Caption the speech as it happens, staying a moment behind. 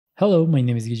Hello, my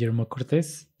name is Guillermo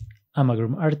Cortez. I'm a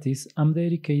groom artist. I'm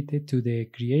dedicated to the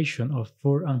creation of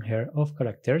fur and hair of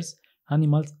characters,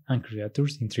 animals, and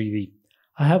creatures in 3D.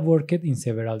 I have worked in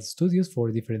several studios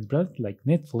for different brands like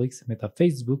Netflix, Meta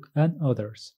Facebook, and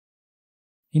others.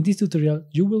 In this tutorial,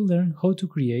 you will learn how to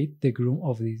create the groom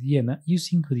of the hyena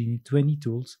using Houdini 20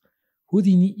 tools.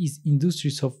 Houdini is industry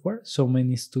software, so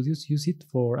many studios use it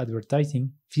for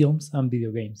advertising, films, and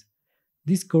video games.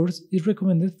 This course is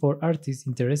recommended for artists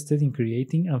interested in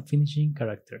creating and finishing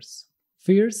characters.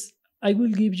 First, I will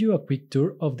give you a quick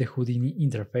tour of the Houdini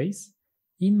interface.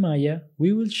 In Maya,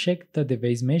 we will check that the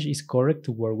base mesh is correct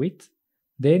to work with.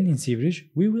 Then in ZBrush,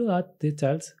 we will add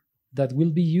details that will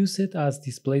be used as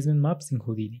displacement maps in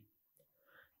Houdini.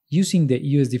 Using the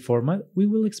USD format, we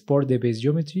will export the base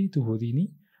geometry to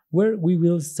Houdini, where we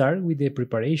will start with the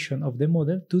preparation of the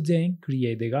model to then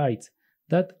create the guides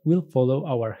that will follow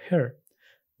our hair.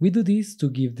 We do this to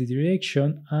give the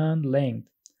direction and length.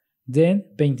 Then,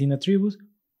 painting attributes,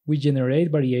 we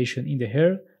generate variation in the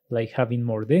hair, like having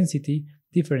more density,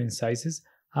 different sizes,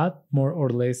 add more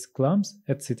or less clumps,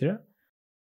 etc.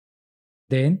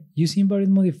 Then, using various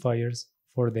modifiers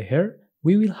for the hair,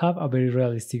 we will have a very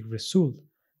realistic result.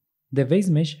 The base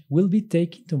mesh will be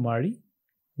taken to Mari,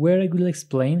 where I will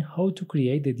explain how to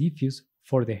create the diffuse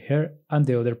for the hair and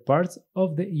the other parts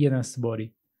of the hyena's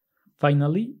body.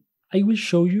 Finally, I will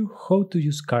show you how to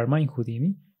use Karma in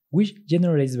Houdini, which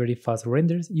generates very fast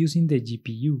renders using the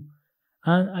GPU,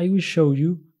 and I will show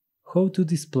you how to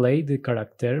display the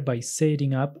character by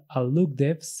setting up a look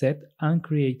depth set and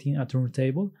creating a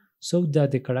turntable so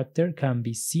that the character can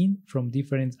be seen from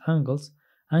different angles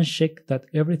and check that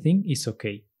everything is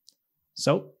okay.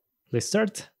 So, let's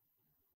start!